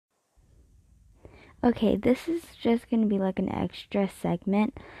Okay, this is just gonna be like an extra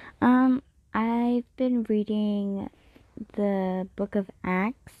segment. I've been reading the book of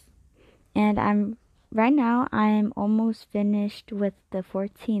Acts, and I'm almost finished with the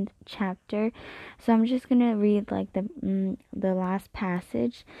 14th chapter. So I'm just gonna read like the last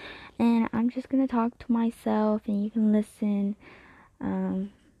passage, and I'm just gonna talk to myself, and you can listen.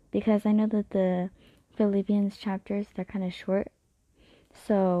 Because I know that the Philippians chapters, they're kind of short.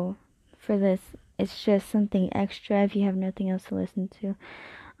 So for this, it's just something extra if you have nothing else to listen to.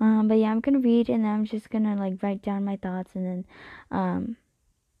 But yeah, I'm gonna read, and then I'm just gonna like write down my thoughts, and then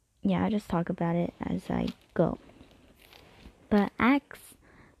yeah, I'll just talk about it as I go. But Acts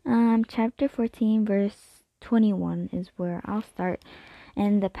chapter 14 verse 21 is where I'll start,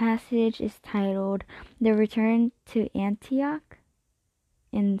 and the passage is titled "The Return to Antioch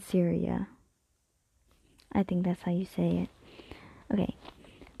in Syria." I think that's how you say it. Okay.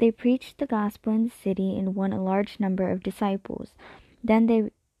 They preached the gospel in the city and won a large number of disciples. Then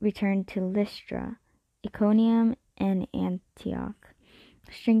they returned to Lystra, Iconium, and Antioch,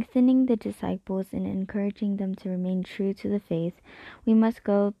 strengthening the disciples and encouraging them to remain true to the faith. "We must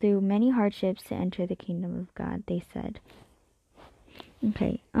go through many hardships to enter the kingdom of God," they said.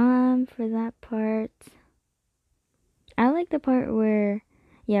 Okay, for that part, I like the part where,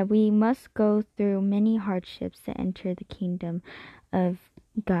 yeah, we must go through many hardships to enter the kingdom of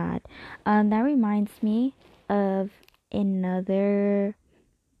God. That reminds me of another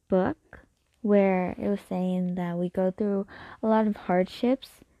book where it was saying that we go through a lot of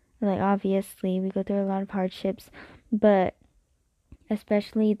hardships. Like, obviously, we go through a lot of hardships, but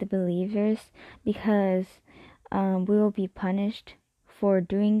especially the believers, because we will be punished for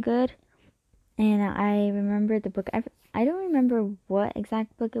doing good. And I remember the book. I don't remember what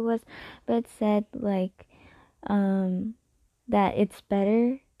exact book it was, but it said like that it's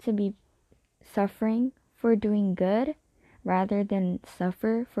better to be suffering for doing good rather than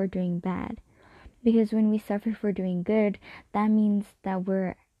suffer for doing bad. Because when we suffer for doing good, that means that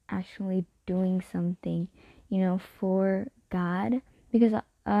we're actually doing something, for God. Because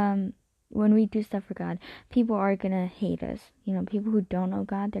when we do stuff for God, people are gonna hate us. People who don't know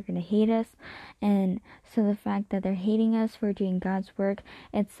God, they're gonna hate us. And so the fact that they're hating us for doing God's work,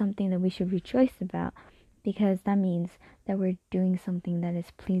 it's something that we should rejoice about, because that means that we're doing something that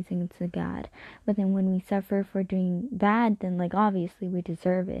is pleasing to God. But then when we suffer for doing bad, then like obviously we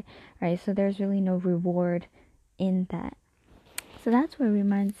deserve it, right? So there's really no reward in that. So that's what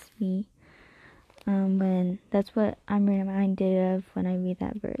reminds me when that's what I'm reminded of when I read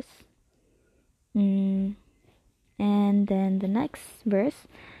that verse. And then the next verse,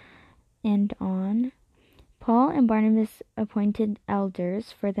 and on, Paul and Barnabas appointed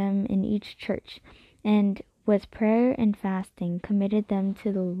elders for them in each church, and with prayer and fasting committed them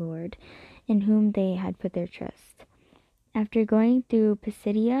to the Lord, in whom they had put their trust. After going through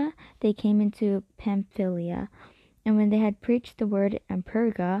Pisidia, they came into Pamphylia, and when they had preached the word in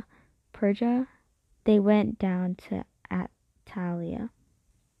Perga, they went down to Attalia.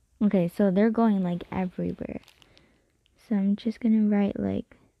 Okay, so they're going like everywhere. So I'm just gonna write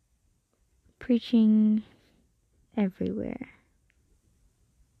like preaching everywhere,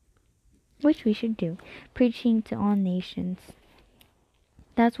 which we should do. Preaching to all nations.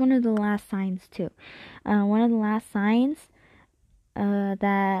 That's one of the last signs too. One of the last signs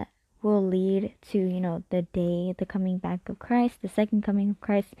that will lead to the coming back of Christ, the second coming of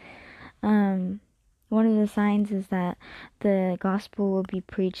Christ. One of the signs is that the gospel will be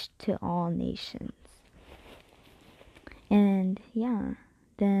preached to all nations. And yeah,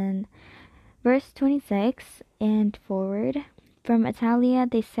 then verse 26 and forward. From Italia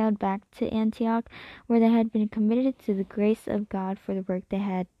they sailed back to Antioch, where they had been committed to the grace of God for the work they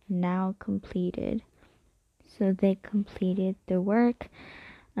had now completed. So they completed the work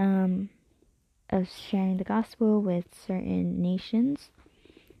of sharing the gospel with certain nations.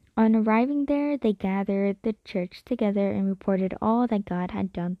 On arriving there, they gathered the church together and reported all that God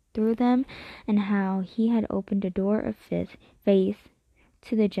had done through them, and how he had opened a door of faith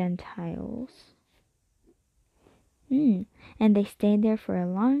to the Gentiles. And they stayed there for a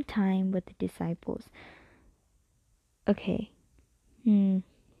long time with the disciples. Okay. And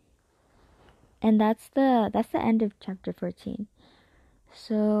that's the end of chapter 14.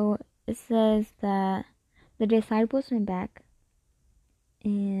 So it says that the disciples went back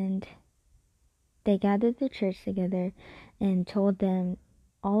and they gathered the church together and told them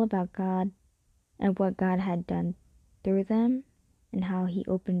all about God and what God had done through them, and how he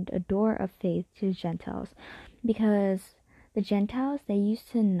opened a door of faith to the Gentiles. Because the Gentiles, they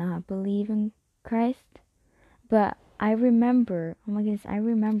used to not believe in Christ. But I remember,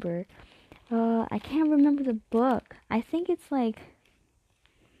 I can't remember the book. I think it's like,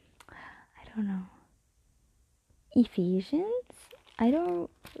 I don't know, Ephesians? I don't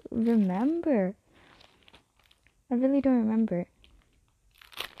remember. I really don't remember.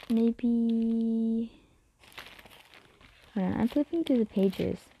 Maybe, hold on, I'm flipping through the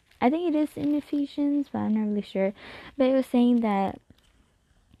pages. I think it is in Ephesians, but I'm not really sure. But it was saying that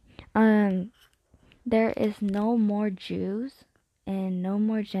there is no more Jews and no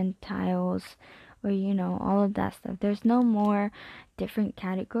more Gentiles, or all of that stuff. There's no more different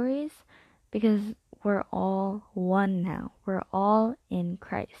categories, because we're all one now. We're all in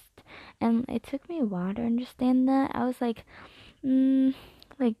Christ. And it took me a while to understand that. I was like,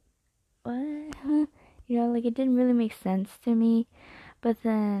 like, what? Huh? Like it didn't really make sense to me. But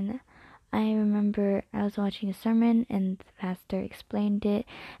then I remember I was watching a sermon and the pastor explained it,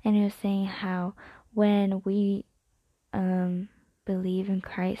 and he was saying how when we believe in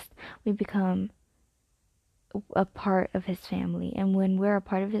Christ, we become a part of his family. And when we're a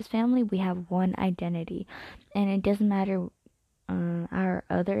part of his family, we have one identity. And it doesn't matter our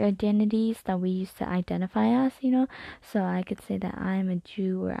other identities that we used to identify as, So I could say that I'm a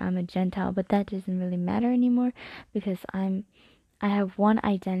Jew or I'm a Gentile, but that doesn't really matter anymore, because I have one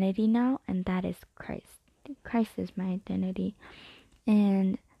identity now, and that is Christ. Christ is my identity.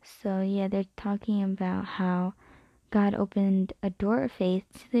 And so yeah, they're talking about how God opened a door of faith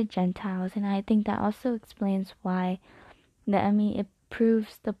to the Gentiles, and I think that also explains why it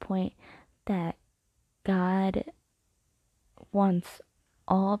proves the point that God wants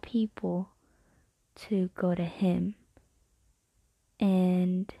all people to go to him.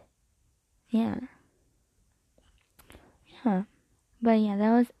 And yeah. But yeah,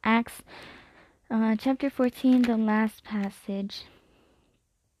 that was Acts chapter 14, the last passage.